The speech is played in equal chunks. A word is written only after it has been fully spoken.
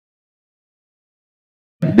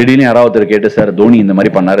திடீர்னு யாராவது கேட்டு சார் தோனி இந்த மாதிரி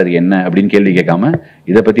பண்ணாரு அது என்ன அப்படின்னு கேள்வி கேட்காம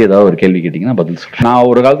இதை பத்தி ஏதாவது ஒரு கேள்வி கேட்டீங்கன்னா பதில் சொல்றேன். நான்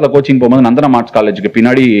ஒரு காலத்துல கோச்சிங் போகும்போது நந்தனம் ஆர்ட்ஸ் காலேஜுக்கு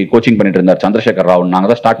பின்னாடி கோச்சிங் பண்ணிட்டு இருந்தார் சந்திரசேகர் ராவ். நாங்க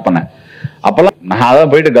தான் ஸ்டார்ட் பண்ணேன். அப்பெல்லாம் நான்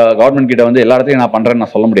அதான் போயிட்டு கவர்மெண்ட் கிட்ட வந்து எல்லா இடத்தையும் நான் பண்றேன்னு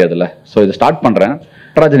நான் சொல்ல முடியாதுல்ல. ஸோ இதை ஸ்டார்ட் பண்றேன்.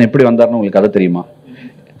 நடராஜன் எப்படி வந்தாருன்னு உங்களுக்கு கதை தெரியுமா?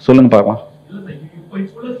 சொல்லுங்க பார்க்கலாம்.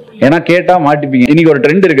 ஏன்னா கேட்டா மாட்டிப்பீங்க. இன்னைக்கு ஒரு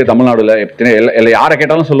ட்ரெண்ட் இருக்கு தமிழ்நாடுல. யாரை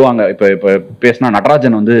கேட்டாலும் சொல்லுவாங்க. இப்ப பேசினா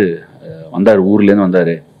நடராஜன் வந்து வந்தாரு, ஊர்ல இருந்து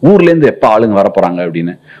வந்தாரு. ஊர்ல இருந்து எப்ப ஆளுங்க வர போறாங்க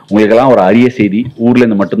அப்படின்னு உங்களுக்கு எல்லாம் ஒரு அரிய செய்தி. ஊர்ல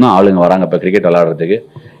இருந்து மட்டும்தான் ஆளுங்க வராங்க இப்ப கிரிக்கெட் விளையாடுறதுக்கு.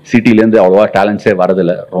 சிட்டில இருந்து அவ்வளவா டேலண்ட்ஸே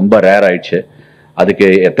வரதில்ல, ரொம்ப ரேர் ஆயிடுச்சு. அதுக்கு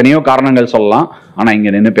எத்தனையோ காரணங்கள் சொல்லலாம். ஆனா இங்க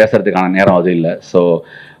நின்று பேசுறதுக்கான நேரம் அது இல்லை. ஸோ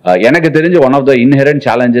எனக்கு தெரிஞ்ச one of the inherent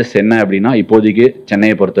challenges என்ன அப்படின்னா, இப்போதைக்கு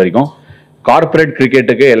சென்னையை பொறுத்த வரைக்கும் கார்பரேட்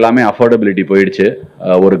கிரிக்கெட்டுக்கு எல்லாமே அஃபோர்டபிலிட்டி போயிடுச்சு.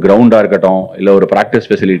 ஒரு கிரவுண்டா இருக்கட்டும், இல்லை ஒரு ப்ராக்டிஸ்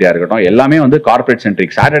ஃபெசிலிட்டியா இருக்கட்டும், எல்லாமே வந்து கார்பரேட்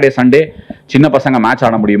சென்ட்ரிக். சாட்டர்டே சண்டே சின்ன பசங்க மேட்ச்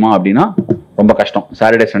ஆட முடியுமா அப்படின்னா ரொம்ப கஷ்டம்.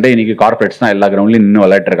 சாட்டர்டே சண்டே இன்னைக்கு கார்பரேட்ஸ் தான் எல்லா கிரவுண்ட்லையும் நின்று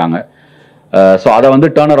விளையாட்டு இருக்காங்க. ஸோ அதை வந்து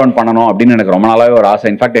டேர்ன் அரவுண்ட் பண்ணணும் அப்படின்னு எனக்கு ரொம்ப நாளாவே ஒரு ஆசை.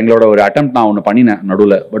 இன்ஃபேக்ட் எங்களோட ஒரு அட்டெம்ப்ட் நான் ஒன்று பண்ணினேன்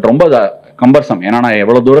நடுவில். பட் ரொம்ப கம்பர்சம். ஏன்னா நான்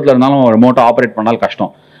எவ்வளோ தூரத்தில் இருந்தாலும் ரிமோட்டாக ஆப்ரேட் பண்ணாலும்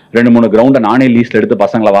கஷ்டம். 2-3 கிரவுண்டை நானே லீஸ்ல எடுத்து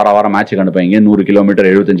பசங்களை வாரம் மேட்ச்சுக்கு அனுப்பேன். இங்கே 100 கிலோமீட்டர்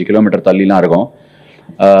 75 கிலோமீட்டர் தள்ளிலாம் இருக்கும்.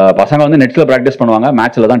 பசங்க வந்து நெட்ஸில் ப்ராக்டிஸ் பண்ணுவாங்க,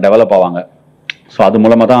 மேட்ச்சில் தான் டெவலப் ஆவாங்க. ஸோ அது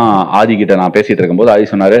மூலமாக தான் ஆதி கிட்ட நான் பேசிகிட்டு இருக்கும்போது ஆதி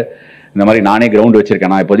சொன்னார், இந்த மாதிரி நானே கிரவுண்ட்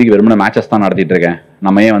வச்சிருக்கேன், நான் இப்போதைக்கு வெறுமனே மேட்சஸ் தான் நடத்திட்டு இருக்கேன்,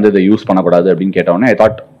 நம்ம ஏன் வந்து இதை யூஸ் பண்ணக்கூடாது அப்படின்னு கேட்டோன்னே ஐ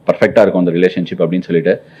தாட் பர்ஃபெக்டாக இருக்கும் அந்த ரிலேஷன்ஷிப் அப்படின்னு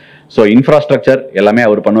சொல்லிட்டு. ஸோ இன்ஃப்ராஸ்ட்ரக்சர் எல்லாமே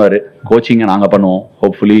அவர் பண்ணுவார், கோச்சிங்கை நாங்கள் பண்ணுவோம்.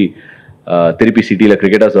 ஹோப்ஃபுல்லி திருப்பி சிட்டியில்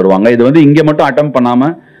கிரிக்கெட்டர்ஸ் வருவாங்க. இது வந்து இங்கே மட்டும் அட்டம்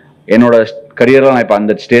பண்ணாமல் என்னோட கரியரில் நான் இப்போ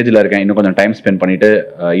அந்த ஸ்டேஜில் இருக்கேன். இன்னும் கொஞ்சம் டைம் ஸ்பெண்ட் பண்ணிட்டு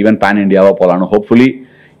ஈவன் பேன் இண்டியாவாக போகலான்னு ஹோப்ஃபுல்லி.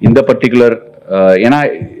 இந்த பர்டிகுலர் ஏன்னா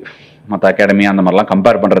மற்ற அகாடமி அந்த மாதிரிலாம்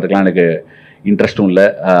கம்பேர் பண்ணுறதுக்குலாம் எனக்கு இன்ட்ரெஸ்ட்டும் இல்லை,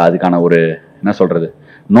 அதுக்கான ஒரு என்ன சொல்கிறது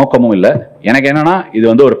நோக்கமும் இல்லை. எனக்கு என்னென்னா இது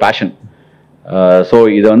வந்து ஒரு பேஷன். ஸோ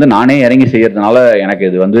இதை வந்து நானே இறங்கி செய்யறதுனால எனக்கு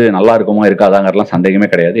இது வந்து நல்லா இருக்குமோ இருக்காதாங்கிறதுலாம் சந்தேகமே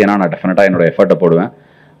கிடையாது. ஏன்னா நான் டெஃபினட்டாக என்னோட எஃபர்ட்டை போடுவேன்.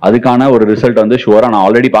 அதுக்கான ஒரு ரிசல்ட் வந்து ஷுவராக நான்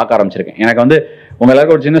ஆல்ரெடி பார்க்க ஆரம்பிச்சிருக்கேன். எனக்கு வந்து உங்க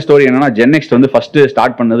எல்லாருக்கும் ஒரு சின்ன ஸ்டோரி என்னன்னா, ஜென்னெக்ஸ்ட் வந்து ஃபர்ஸ்ட்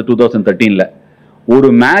ஸ்டார்ட் பண்ணது 2013. ஒரு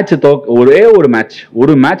மேட்ச் ஒரே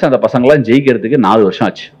ஒரு மேட்ச் அந்த பசங்களாம் ஜெயிக்கிறதுக்கு 4 வருஷம்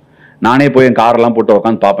ஆச்சு. நானே போய் என் காரெல்லாம் போட்டு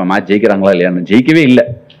உட்காந்து பார்ப்பேன் மேட்ச் ஜெயிக்கிறாங்களா இல்லையான்னு. ஜெயிக்கவே இல்லை.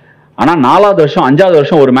 ஆனால் 4வது வருஷம் 5வது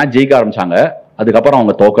வருஷம் ஒரு மேட்ச் ஜெயிக்க ஆரம்பிச்சாங்க. அதுக்கப்புறம்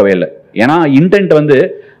அவங்க தோக்கவே இல்லை. ஏன்னா இன்டென்ட் வந்து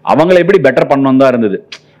அவங்களை எப்படி பெட்டர் பண்ணணும் தான் இருந்தது.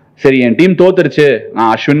 சரி என் டீம் தோத்துருச்சு, நான்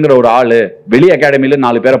அஸ்வின்கிற ஒரு ஆளு வெளி அகாடமியில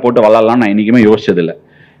 4 பேரை போட்டு விளாட்லாம் நான் என்னைக்குமே யோசிச்சது இல்லை.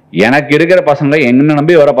 எனக்கு இருக்கிற பசங்களை என்ன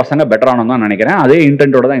நம்பி வர பசங்க பெட்டர் ஆனோம் தான் நினைக்கிறேன். அதே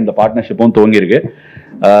இன்டென்ட்டோட தான் இந்த பார்ட்னர்ஷிப்பும் துவங்கியிருக்கு.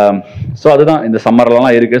 ஸோ அதுதான் இந்த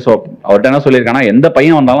சம்மர்லாம் இருக்கு. ஸோ அவர்கிட்ட என்ன சொல்லியிருக்காங்கன்னா, எந்த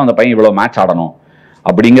பையன் வந்தாலும் அந்த பையன் இவ்வளோ மேட்ச் ஆடணும்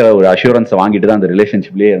அப்படிங்கிற ஒரு அஷூரன்ஸை வாங்கிட்டு தான் அந்த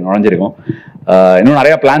ரிலேஷன்ஷிப்லேயே நுழைஞ்சிருக்கும். இன்னும்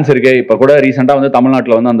நிறைய பிளான்ஸ் இருக்கு. இப்போ கூட ரீசெண்டாக வந்து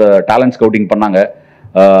தமிழ்நாட்டில் வந்து அந்த டேலண்ட் ஸ்கவுட்டிங் பண்ணாங்க.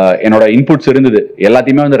 என்னோட இன்புட்ஸ் இருந்தது,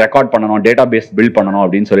 எல்லாத்தையுமே வந்து ரெக்கார்ட் பண்ணணும், டேட்டா பேஸ் பில்ட் பண்ணணும்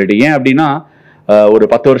அப்படின்னு சொல்லிட்டு. ஏன் அப்படின்னா ஒரு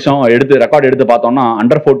 10 வருஷம் ரெக்கார்ட் எடுத்து பார்த்தோம்னா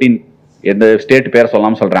அண்டர் 14 எந்த ஸ்டேட் பேர்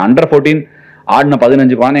சொல்லாமல் சொல்றேன், அண்டர் 14 ஆடின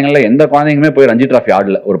 15 குழந்தைங்கள்ல எந்த குழந்தைங்களுமே போய் ரஞ்சி டிராஃபி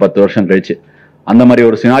ஆடல ஒரு 10 வருஷம் கழிச்சு. அந்த மாதிரி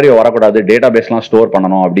ஒரு சினாரியோ வரக்கூடாது, டேட்டா பேஸ்லாம் ஸ்டோர்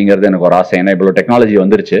பண்ணணும் அப்படிங்கிறது எனக்கு ஒரு ஆசை. ஏன்னா இவ்வளோ டெக்னாலஜி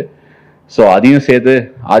வந்துருச்சு. ஸோ அதையும் சேர்த்து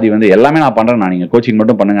ஆதி வந்து எல்லாமே நான் பண்றேன், நான் நீங்க கோச்சிங்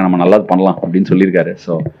மட்டும் பண்ணுங்க, நம்ம நல்லா பண்ணலாம் அப்படின்னு சொல்லியிருக்காரு.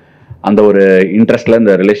 ஸோ அந்த ஒரு இன்ட்ரெஸ்ட்ல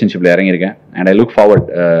இந்த ரிலேஷன்ஷிப்ல இறங்கியிருக்கேன். And I look forward.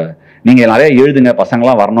 நீங்க நிறைய எழுதுங்க,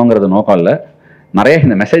 பசங்களாம் வரணுங்கிறது நோக்கம் இல்லை, நிறைய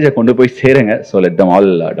இந்த மெசேஜை கொண்டு போய் சேருங்க. So let them all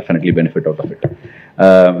definitely benefit out of it.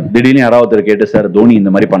 திடீர்னு யாராவது கேட்டு சார் தோனி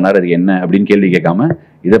இந்த மாதிரி பண்ணாரு அது என்ன அப்படின்னு கேள்வி கேட்காம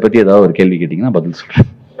இதை பத்தி ஏதாவது ஒரு கேள்வி கேட்டீங்கன்னா பதில் சொல்றேன்.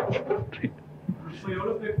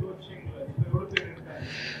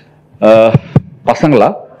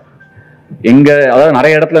 பசங்களா எங்க அதாவது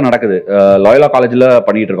நிறைய இடத்துல நடக்குது. லாயலா காலேஜ்ல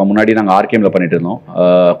பண்ணிட்டு இருக்கோம். முன்னாடி நாங்கள் ஆர்கேம்ல பண்ணிட்டு இருந்தோம்.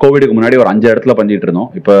 கோவிடுக்கு முன்னாடி ஒரு 5 இடத்துல பண்ணிட்டு இருந்தோம்.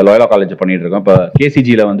 இப்போ லாயலா காலேஜ் பண்ணிட்டு இருக்கோம். இப்போ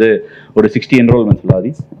கேசிஜியில் வந்து ஒரு 60 என்ரோல்மெண்ட்ஸ்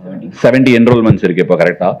இல்லாதி 70 என்ரோல்மெண்ட்ஸ் இருக்கு இப்போ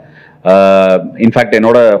கரெக்டா. இன்ஃபேக்ட்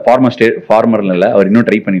என்னோட ஃபார்மர்ல இல்லை, அவர் இன்னும்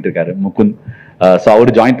ட்ரை பண்ணிட்டு இருக்காரு, முகுந்த். ஸோ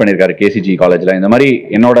அவர் ஜாயின் பண்ணியிருக்காரு கேசிஜி காலேஜ்ல. இந்த மாதிரி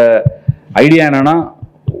என்னோட ஐடியா என்னன்னா,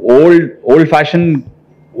 ஓல்ட்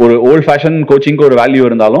ஃபேஷன் கோச்சிங்க்கு ஒரு வேல்யூ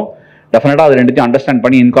இருந்தாலும் டெஃபினட்டா அது ரெண்டுத்தையும் அண்டர்ஸ்டாண்ட்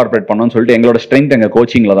பண்ணி இன்கார்பரேட் பண்ணணும்னு சொல்லிட்டு எங்களோட ஸ்ட்ரென்த் எங்க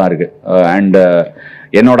கோச்சிங்ல தான் இருக்கு. அண்ட்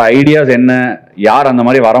என்னோட ஐடியாஸ் என்ன, யார் அந்த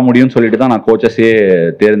மாதிரி வர முடியும்னு சொல்லிட்டு தான் நான் கோச்சஸே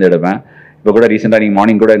தேர்ந்தெடுப்பேன். இப்போ கூட ரீசெண்டாக நீங்கள்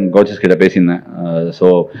மார்னிங் கூட எங்கள் கோச்சஸ் கிட்ட பேசியிருந்தேன். ஸோ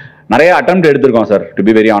நிறைய அட்டெம்ப்ட் எடுத்திருக்கோம் sir, to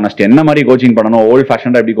be very honest. என்ன மாதிரி கோச்சிங் பண்ணணும், ஓல்ட்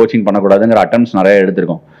ஃபேஷனாக எப்படி கோச்சிங் பண்ணக்கூடாதுங்கிற அட்டெம்ப்ட்ஸ் நிறைய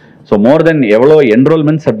எடுத்திருக்கோம். ஸோ மோர் தென் எவ்வளோ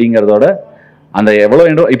என்ரோல்மெண்ட்ஸ் அப்படிங்கிறதோட அந்த எவ்வளோ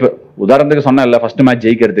இப்போ உதாரணத்துக்கு சொன்னேன் இல்லை, ஃபர்ஸ்ட் மேட்ச்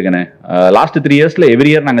ஜெயிக்கிறதுக்குன்னு லாஸ்ட் 3 இயர்ஸ்ல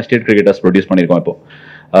எவ்ரி இயர் நாங்கள் ஸ்டேட் கிரிக்கெட்டர்ஸ் ப்ரொடியூஸ் பண்ணியிருக்கோம். இப்போ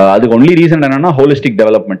அதுக்கு ஒன்லி ரீசன் என்னன்னா ஹோலிஸ்டிக்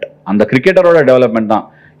டெவலப்மெண்ட். அந்த கிரிக்கெட்டரோட டெவலப்மெண்ட் தான்.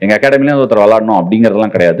 எங்க அகாடமில ஒருத்தர் விளாடணும்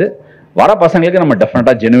அப்படிங்கிறதுலாம் கிடையாது. வர பசங்களுக்கு நம்ம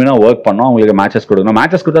டெஃபினட்டா ஜெனுவினா ஒர்க் பண்ணோம், அவங்களுக்கு மேட்சஸ் கொடுக்கணும்.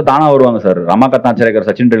 மேட்சஸ் கொடுத்தா தானா வருவாங்க சார். ரமாகாந்த் ஆச்சரேகர்,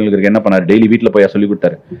 சச்சின் டெண்டுல்கருக்கு என்ன பண்ணாரு, டெய்லி வீட்டில் போய் சொல்லி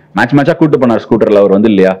கொடுத்தாரு, மேட்சா கூட்டு பண்ணார் ஸ்கூட்டர்ல. அவர்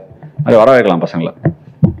வந்து இல்லையா, அது வர வைக்கலாம் பசங்களை.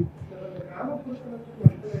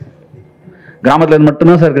 கிராமத்துல இருந்து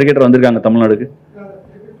மட்டும்தான் சார் கிரிக்கெட்டர் வந்திருக்காங்க தமிழ்நாடுக்கு.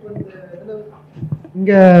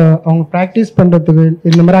 இங்க அவங்க பிராக்டிஸ் பண்றதுக்கு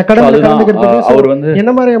இந்த மாதிரி அகாடமில கலந்துக்கிறதுக்கு அவர் வந்து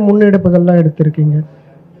என்ன மாதிரி முன்னெடுப்புகள்லாம் எடுத்திருக்கீங்க?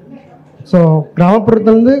 ஸோ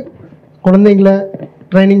கிராமப்புறத்துல இருந்து குழந்தைங்களை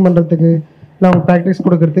ட்ரைனிங் பண்றதுக்கு இல்லை அவங்க ப்ராக்டிஸ்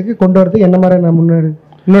கொடுக்கறதுக்கு கொண்டு வரதுக்கு என்ன மாதிரி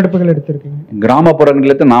முன்னெடுப்புகள் எடுத்திருக்கீங்க?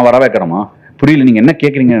 கிராமப்புறங்களுக்கு நான் வர வைக்கிறோமா? புரியல, நீங்க என்ன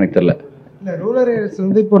கேட்குறீங்கன்னு எனக்கு தெரியல. இல்லை, ரூரல் ஏரியாஸ்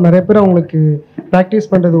வந்து இப்போ நிறைய பேர் அவங்களுக்கு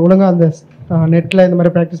ப்ராக்டிஸ் பண்றது ஒழுங்கா அந்த நெட்ல இந்த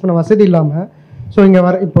மாதிரி ப்ராக்டிஸ் பண்ண வசதி இல்லாமல் ஸோ இங்கே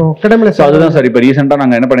வர இப்போ அகாடமியில் அதுதான் சார். இப்போ ரீசெண்டாக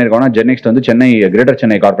நாங்கள் என்ன பண்ணியிருக்கோம்னா ஜென்நெக்ஸ்ட் வந்து சென்னை கிரேட்டர்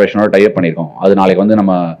சென்னை கார்பரேஷனோட டைப் பண்ணியிருக்கோம். அது நாளைக்கு வந்து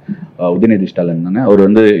நம்ம உதயநிதி ஸ்டாலின் தானே அவர்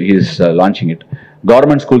வந்து is launching it.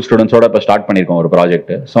 Government school ஸ்டூடெண்ட்ஸோட இப்போ ஸ்டார்ட் பண்ணியிருக்கோம் ஒரு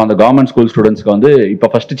ப்ராஜெக்ட். ஸோ அந்த கவர்மெண்ட் ஸ்கூல் ஸ்டூடெண்ட்ஸ்க்கு வந்து இப்போ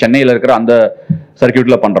ஃபர்ஸ்ட் சென்னையில் இருக்கிற அந்த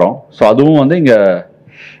சர்க்கியூட்ல பண்ணுறோம். ஸோ அதுவும் வந்து இங்கே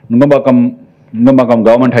நுங்கம்பாக்கம்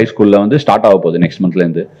கவர்மெண்ட் ஹை ஸ்கூலில் வந்து ஸ்டார்ட் ஆக போகுது நெக்ஸ்ட்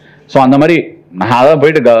மந்த்லேருந்து. ஸோ அந்த மாதிரி நான் அதான்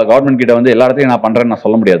போயிட்டு கவர்மெண்ட் கிட்ட வந்து எல்லா இடத்தையும் நான் பண்ணுறேன்னு நான்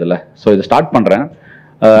சொல்ல முடியாதுல்ல. ஸோ இதை ஸ்டார்ட் பண்ணுறேன்.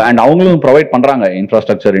 அண்ட் அவங்களும் ப்ரொவைட் பண்ணுறாங்க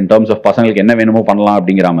இன்ஃப்ராஸ்ட்ரக்சர் இன் டர்ம்ஸ் ஆஃப் பசங்களுக்கு என்ன வேணுமோ பண்ணலாம்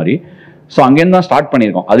அப்படிங்கிற மாதிரி. ஸோ அங்கேருந்து தான் ஸ்டார்ட்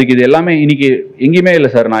பண்ணியிருக்கோம். அதுக்கு இது எல்லாமே இன்னைக்கு எங்கேயுமே இல்லை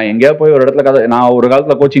சார். நான் எங்கேயா போய் ஒரு இடத்துல நான் ஒரு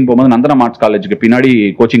காலத்தில் கோச்சிங் போகும்போது நந்தனம் ஆர்ட்ஸ் காலேஜுக்கு பின்னாடி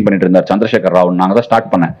கோச்சிங் பண்ணிட்டு இருந்தார் சந்திரசேகர் ராவ். நாங்கள் தான்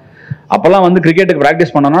ஸ்டார்ட் பண்ணேன். அப்போல்லாம் வந்து கிரிக்கெட்டுக்கு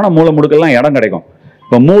ப்ராக்டிஸ் பண்ணோம்னா மூளை முடுக்கெல்லாம் இடம் கிடைக்கும்.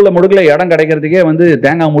 இப்போ மூளை முடுக்கில் இடம் கிடைக்கிறதுக்கே வந்து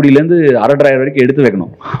தேங்காய் மூடியிலேருந்து அரை டிராயர் வரைக்கும் எடுத்து வைக்கணும்.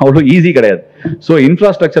 அவ்வளோ ஈஸி கிடையாது. ஸோ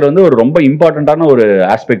இன்ஃப்ராஸ்ட்ரக்சர் வந்து ஒரு ரொம்ப இம்பார்ட்டண்ட்டான ஒரு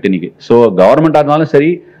ஆஸ்பெக்ட் இன்னைக்கு. ஸோ கவர்மெண்ட்டாக இருந்தாலும் சரி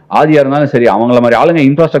ஆதியா இருந்தாலும் சரி அவங்கள மாதிரி ஆளுங்க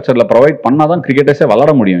இன்ஃப்ராஸ்ட்ரக்சர்ல ப்ரொவைட் பண்ணாதான் கிரிக்கெட்டர்ஸே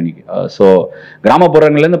வளர முடியும் இன்னைக்கு. ஸோ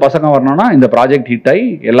கிராமப்புறங்கள்லேருந்து பசங்க வரணும்னா இந்த ப்ராஜெக்ட் ஹிட் ஆகி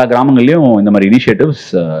எல்லா கிராமங்கள்லையும் இந்த மாதிரி இனிஷியேட்டிவ்ஸ்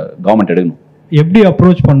கவர்மெண்ட் எடுக்கணும். எப்படி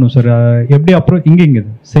அப்ரோச் பண்ணணும் சார்? எப்படி அப்ரோச் இங்கே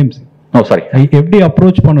சேம் சாரி எப்படி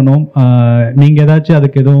அப்ரோச் பண்ணணும்? நீங்க ஏதாச்சும்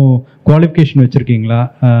அதுக்கு எதுவும் குவாலிஃபிகேஷன் வச்சிருக்கீங்களா?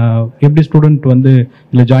 எப்படி ஸ்டூடெண்ட் வந்து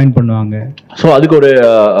இதில் ஜாயின் பண்ணுவாங்க? ஸோ அதுக்கு ஒரு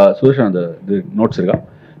சுதர்ஷன் அந்த இது நோட்ஸ் இருக்கா?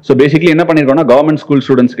 ஸோ பேசிக்லி என்ன பண்ணியிருக்கோம்னா கவர்மெண்ட் ஸ்கூல்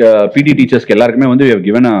ஸ்டூடெண்ட்ஸ்க்கு பிடி டீச்சர்ஸ்க்கு எல்லாருக்குமே வந்து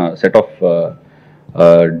given a set of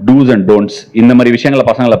two's and don'ts. இந்த மாதிரி விஷயங்களை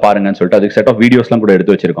பசங்களை பாருங்கன்னு சொல்லிட்டு அதுக்கு செட் ஆஃப் வீடியோஸ்லாம் கூட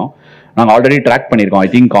எடுத்து வச்சிருக்கோம். நாங்கள் ஆல்ரெடி ட்ராக் பண்ணியிருக்கோம். ஐ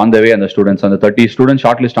திங்க் ஆன் த வே அந்த ஸ்டூடெண்ட்ஸ் அந்த 30 ஸ்டூடெண்ட்ஸ்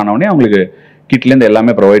ஷார்ட் லிஸ்ட் ஆனவொடனே அவங்களுக்கு கிட்லேருந்து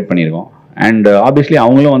எல்லாமே ப்ரொவைட் பண்ணியிருக்கோம். அண்ட் ஆப்வியஸ்லி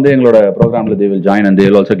அவங்களும் வந்து எங்களோட ப்ரோக்ராமில் they will join and they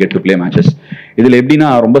will also get to play matches. இதில் எப்படின்னா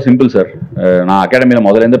ரொம்ப சிம்பிள் சார். நான் அகாடமியில்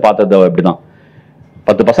முதலேருந்து பார்த்தது அப்படி தான்.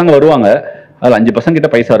 10 பசங்க வருவாங்க, அதில் 5 பசங்க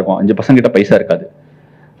கிட்ட பைசா இருக்கும், 5 பசங்க கிட்ட பைசா இருக்காது.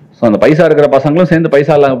 ஸோ அந்த பைசா இருக்கிற பசங்களும் சேர்ந்து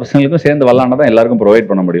பைசா இல்லாத பசங்களுக்கும் சேர்ந்து விளாண்டா தான் எல்லாருக்கும் ப்ரொவைட்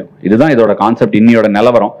பண்ண முடியும். இதுதான் இதோட கான்செப்ட், இன்னியோட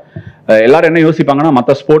நிலவரம். எல்லாரும் என்ன யோசிப்பாங்கன்னா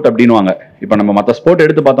மற்ற ஸ்போர்ட் அப்படின்னுவாங்க. இப்போ நம்ம மற்ற ஸ்போர்ட்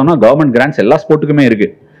எடுத்து பார்த்தோம்னா கவர்மெண்ட் கிராண்ட்ஸ் எல்லா ஸ்போர்ட்டுக்குமே இருக்கு.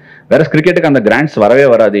 வேற கிரிக்கெட்டுக்கு அந்த கிராண்ட்ஸ் வரவே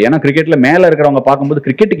வராது. ஏன்னா கிரிக்கெட்ல மேல இருக்கிறவங்க பார்க்கும்போது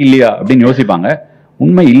கிரிக்கெட்டுக்கு இல்லையா அப்படின்னு யோசிப்பாங்க.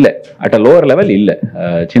 உண்மை இல்லை, அட் அ லோவர் லெவல் இல்லை.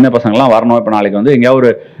 சின்ன பசங்கள்லாம் வரணும். இப்போ நாளைக்கு வந்து எங்கேயாவது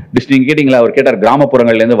ஒரு டிஸ்ட்ரிக்ட் கேட்டிங்களா, அவர் கேட்டார்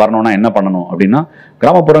கிராமப்புறங்கள்லேருந்து வரணும்னா என்ன பண்ணணும் அப்படின்னா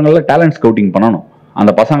கிராமப்புறங்களில் டேலண்ட் ஸ்கவுட்டிங் பண்ணணும்.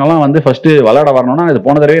 அந்த பசங்கள்லாம் வந்து ஃபர்ஸ்ட் விளையாட வரணும்னா இது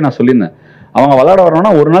போன தடவை நான் சொல்லியிருந்தேன். அவங்க விளையாட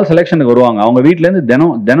வரணும்னா ஒரு நாள் செலெக்ஷனுக்கு வருவாங்க. அவங்க வீட்டிலேருந்து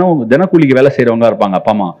தினக்கூலிக்கு வேலை செய்கிறவங்க இருப்பாங்க.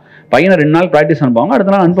 அப்பா அம்மா பையனை 2 நாள் ப்ராக்டிஸ் அனுப்புவாங்க,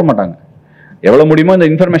 அடுத்த நாள் அனுப்ப மாட்டாங்க. எவ்வளோ முடியுமோ இந்த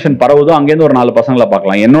இன்ஃபர்மேஷன் பரவுதோ அங்கேருந்து ஒரு 4 பசங்களை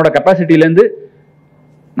பார்க்கலாம். என்னோட கெப்பாசிட்டிலேருந்து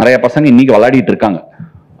நிறைய பசங்க இன்னைக்கு விளையாடிட்டு இருக்காங்க.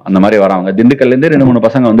 அந்த மாதிரி வராங்க. திண்டுக்கல்லேருந்து 2-3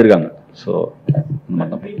 பசங்க வந்திருக்காங்க. ஸோ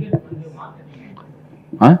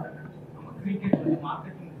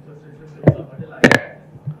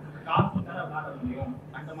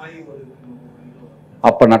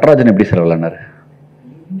அப்ப நடராஜன் எப்படி சார் விளையாடுனாரு?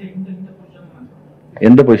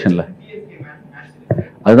 எந்த பொசிஷன்ல?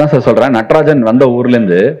 அதுதான் சார் சொல்றேன். நடராஜன் வந்த ஊர்ல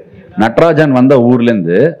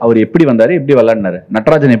இருந்து அவர் எப்படி வந்தாரு, எப்படி விளையாடினாரு?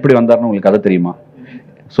 நடராஜன் எப்படி வந்தாருன்னு உங்களுக்கு கதை தெரியுமா?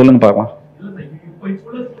 சொல்லுங்க பார்க்கலாம்.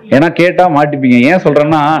 ஏன்னா கேட்டா மாட்டிப்பீங்க. ஏன்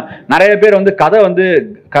சொல்றேன்னா நிறைய பேர் வந்து கதை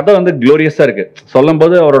வந்து குளோரியஸா இருக்கு. சொல்லும்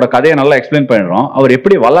போது அவரோட கதையை நல்லா எக்ஸ்பிளைன் பண்ணிடுறோம். அவர்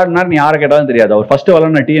எப்படி விளையாடினார்னு யாரை கேட்டாலும் தெரியாது. அவர் ஃபர்ஸ்ட்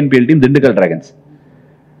விளையாடின டிஎன்பிஎல் டீம் திண்டுக்கல் டிராகன்ஸ்.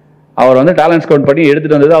 அவர் வந்து டேலண்ட் ஸ்கவுட் பண்ணி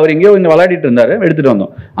எடுத்துட்டு வந்தது. அவர் எங்கேயோ இங்க விளையாடிட்டு இருந்தாரு, எடுத்துட்டு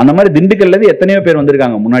வந்தோம். அந்த மாதிரி திண்டுக்கல்ல இருந்து எத்தனையோ பேர்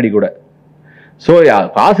வந்திருக்காங்க முன்னாடி கூட. ஸோ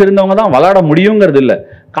காசு இருந்தவங்க தான் விளையாட முடியுங்கிறது இல்லை.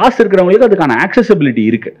 காசு இருக்கிறவங்களுக்கு அதுக்கான ஆக்சசிபிலிட்டி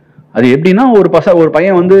இருக்கு. அது எப்படின்னா ஒரு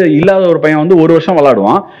பையன் வந்து இல்லாத ஒரு பையன் வந்து 1 வருஷம்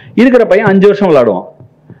விளையாடுவான், இருக்கிற பையன் 5 வருஷம் விளையாடுவான்.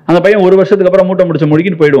 அந்த பையன் 1 வருஷத்துக்கு அப்புறம் மூட்டை முடிச்சு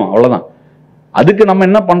முடிக்கிட்டு போயிடுவான். அவ்வளவுதான். அதுக்கு நம்ம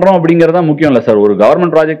என்ன பண்றோம் அப்படிங்கறதா முக்கியம் இல்லை சார். ஒரு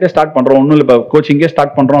கவர்மெண்ட் ப்ராஜெக்டே ஸ்டார்ட் பண்றோம், ஒன்னும் இல்லை, இப்போ கோச்சிங்கே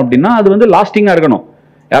ஸ்டார்ட் பண்றோம் அப்படின்னா அது வந்து லாஸ்டிங்கா இருக்கணும்.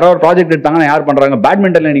 யாராவது ஒரு ப்ராஜெக்ட் எடுத்தாங்கன்னா யார் பண்றாங்க?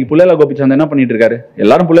 பேட்மிண்டன்ல இன்னைக்கு புல்லேல கோபிச்சந்த் என்ன பண்ணிட்டு இருக்காரு?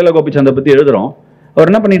 எல்லாரும் புல்லேல கோபிச்சந்தை பத்தி எழுதுறோம்.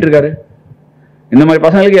 அவர் என்ன பண்ணிட்டு இருக்காரு? இந்த மாதிரி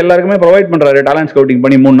பசங்களுக்கு எல்லாருக்குமே ப்ரொவைட் பண்றாரு. டேலண்ட் ஸ்கவுட்டிங்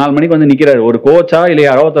பண்ணி 3-4 மணிக்கு வந்து நிக்கிறாரு. ஒரு கோச்சா இல்லை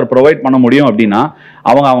யாரோ ஒருத்தர் ப்ரொவைட் பண்ண முடியும் அப்படின்னா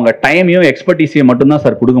அவங்க டைமையும் எக்ஸ்பர்டீஸையும் மட்டும்தான்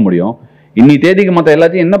சார் கொடுக்க முடியும். இன்னி தேதிக்கு மற்ற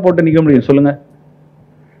எல்லாத்தையும் என்ன போட்டு நிக்க முடியும் சொல்லுங்க?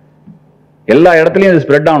 எல்லா இடத்துலயும் இது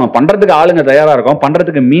ஸ்ப்ரெட் ஆகணும். பண்றதுக்கு ஆளுங்க தயாரா இருக்கும்,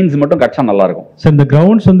 பண்றதுக்கு மீன்ஸ் மட்டும் கட்சா நல்லா இருக்கும். சார் இந்த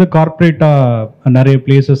கிரவுண்ட்ஸ் வந்து கார்பரேட்டா நிறைய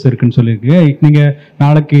பிளேசஸ் இருக்குன்னு சொல்லியிருக்கு. நீங்க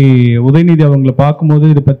நாளைக்கு உதயநிதி அவங்களை பார்க்கும்போது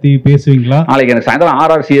இதை பத்தி பேசுவீங்களா? நாளைக்கு எனக்கு சாயந்தரம்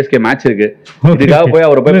RRCSK மேட்ச் இருக்கு. இதுக்காக போய்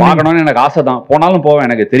அவரை போய் பார்க்கணும்னு எனக்கு ஆசை தான். போனாலும் போவேன்,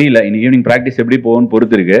 எனக்கு தெரியல. இன்னைக்கு ஈவினிங் பிராக்டிஸ் எப்படி போகும்னு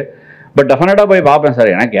பொறுத்து இருக்கு. பட் டெஃபினட்டா போய் பார்ப்பேன் சார்.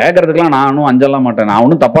 எனக்கு கேட்கறதுக்குலாம் நான் ஒன்றும் அஞ்சலாம் மாட்டேன். நான்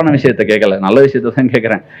ஒன்றும் தப்பான விஷயத்த கேட்கல, நல்ல விஷயத்த தான்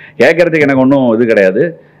கேட்கறேன். கேட்கறதுக்கு எனக்கு ஒன்றும் இது கிடையாது.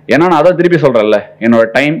 ஏன்னா நான் அதை திருப்பி சொல்றேன்ல, என்னோட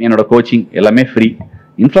டைம், என்னோட கோச்சிங் எல்லாமே ஃப்ரீ.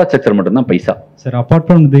 இன்ஃப்ராஸ்ட்ரக்சர் மட்டும்தான் பைசா. Sir apart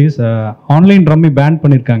from this online rummy pan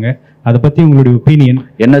பண்ணிருக்காங்க, அதை பத்தி உங்களுடைய ஒப்பீனியன்?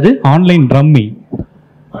 என்னது ஆன்லைன் ரம்மி?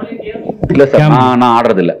 இல்ல சார், நான்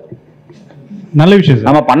ஆடுறது இல்ல. நல்ல விஷயம் சார்.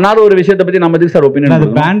 நம்ம பண்ணாத ஒரு விஷயத்தை பத்தி நம்ம எதுக்கு சார் ஒப்பீனியன்? அது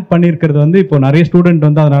பேன் பண்ணிருக்கிறது வந்து இப்போ நிறைய ஸ்டூடெண்ட்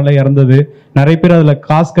வந்து அதனால இறந்தது, நிறைய பேர் அதுல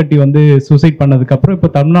காசு கட்டி வந்து சூசைட் பண்ணதுக்கு அப்புறம் இப்போ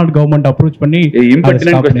தமிழ்நாடு கவர்மெண்ட் அப்ரோச் பண்ணி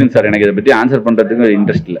இம்பார்ட்டன்ட் क्वेश्चन சார். எனக்கு இதை பத்தி ஆன்சர் பண்றதுக்கு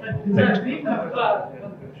இன்ட்ரெஸ்ட் இல்ல.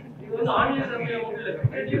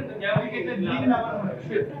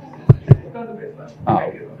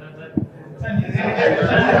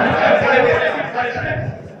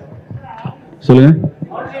 சொல்லுங்க.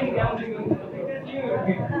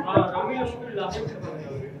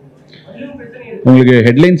 உங்களுக்கு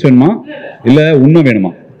ஹெட்லைன்ஸ் வேணுமா இல்ல உண்மை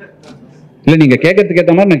வேணுமா? இல்ல நீங்க கேட்கறதுக்கு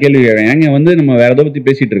ஏற்ற மாதிரி நான் கேள்வி கேட்கறேன். ஏங்க வந்து நம்ம வேற ஏதோ பத்தி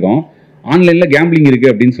பேசிட்டு இருக்கோம், ஆன்லைன்ல கேம்பிளிங்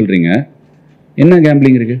இருக்கு அப்படின்னு சொல்றீங்க. என்ன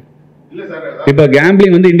கேம்பிளிங் இருக்கு? இப்ப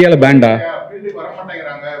கேம்பிளிங் வந்து இந்தியால பேண்டா?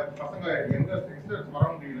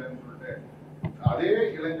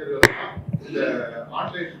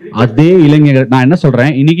 அதே இளைஞர்கள் நான் என்ன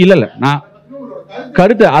சொல்றேன் இன்னைக்கு இல்ல நான்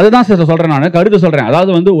கருத்து அதுதான் சார் சொல்றேன். நான் கருத்து சொல்றேன்.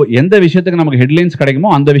 அதாவது வந்து எந்த விஷயத்துக்கு நமக்கு ஹெட்லைன்ஸ் கிடைக்குமோ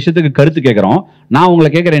அந்த விஷயத்துக்கு கருத்து கேட்கறோம். நான் உங்களை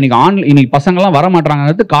கேட்கறேன், இன்னைக்கு பசங்க எல்லாம் வர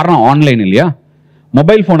மாட்டாங்கிறது காரணம் ஆன்லைன் இல்லையா?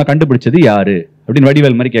 மொபைல் போனை கண்டுபிடிச்சது யாரு அப்படின்னு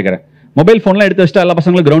வடிவேல் மாதிரி கேட்கறேன். மொபைல் போன்லாம் எடுத்து வச்சுட்டா எல்லா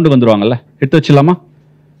பசங்களும் கிரவுண்டுக்கு வந்துருவாங்கல்ல, எடுத்து வச்சிடலாமா?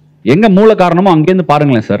 எங்க மூல காரணமோ அங்கேருந்து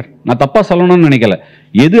பாருங்களேன் சார். நான் தப்பா சொல்லணும்னு நினைக்கல.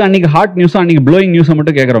 எது அன்னைக்கு ஹாட் நியூஸோ அன்னைக்கு ப்ளோயிங் நியூஸை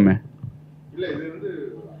மட்டும் கேட்கறோமே.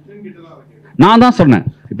 நான் தான் சொன்னேன்,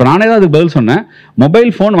 இப்ப நானே தான் அதுக்கு பதில் சொன்னேன். மொபைல்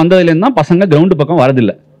போன் வந்ததுலேருந்து தான் பசங்க கிரவுண்டு பக்கம்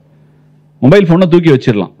வரதில்லை. மொபைல் போனை தூக்கி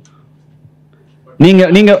வச்சிடலாம்.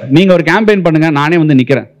 நீங்க ஒரு கேம்பெயின் பண்ணுங்க, நானே வந்து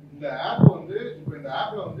நிக்கிறேன்.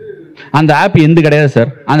 அந்த ஆப் எந்த கிடையாது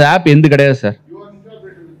சார். அந்த ஆப் எந்த கிடையாது sir.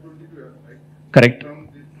 Correct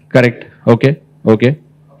correct. Okay okay.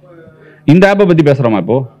 இந்த ஆப்பை பத்தி பேசுறோமா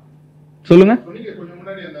இப்போ? சொல்லுங்க.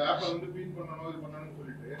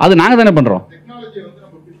 அது நாங்க தானே பண்றோம்.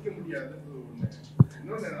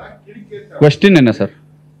 क्वेश्चन என்ன சார்?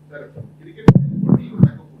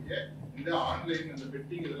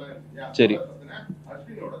 சரி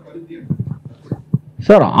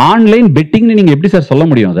சார், ஆன்லைன் பெட்டிங்னு நீங்க எப்படி சார் சொல்ல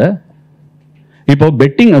முடியும்? அதை இப்போ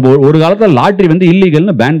பெட்டிங் ஒரு காலத்துல லாட்டரி வந்து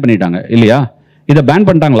இல்லீகல்னு பேன் பண்ணிட்டாங்க இல்லையா? இதை பேன்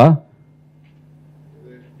பண்ணிட்டாங்களா?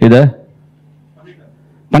 இத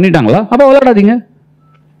பண்ணிட்டாங்களா? அப்ப விளையாடாதீங்க.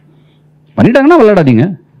 பண்ணிட்டாங்கன்னா விளையாடாதீங்க.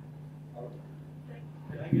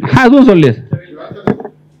 அதுவும் சொல்லியே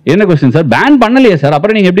என்ன क्वेश्चन சார்? பேன் பண்ணலையே சார்,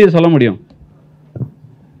 அப்புறம் நீங்க எப்படி சொல்ல முடியும்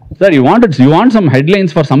sir? you want some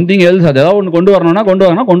headlines for something else. அது ஏதாவது ஒன்று கொண்டு வரணும்னா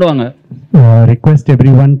கொண்டு வாங்க. Request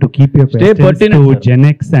everyone to keep your questions to Gen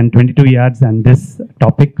X and 22 yards and this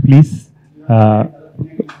topic please.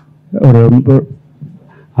 ஒரு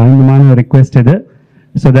request இது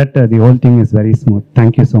so that the whole thing is very smooth.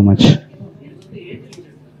 Thank you so much.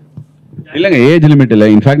 இல்லங்க, ஏஜ் லிமிட் இல்ல.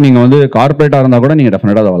 இன்ஃபேக்ட் நீங்க வந்து கார்ப்பரேட்டா இருந்தா கூட நீங்க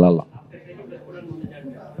டெஃபினட்டா அதை விளையாடலாம்.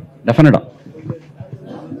 டெஃபினட்டா.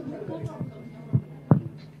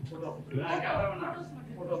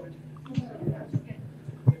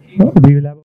 We will have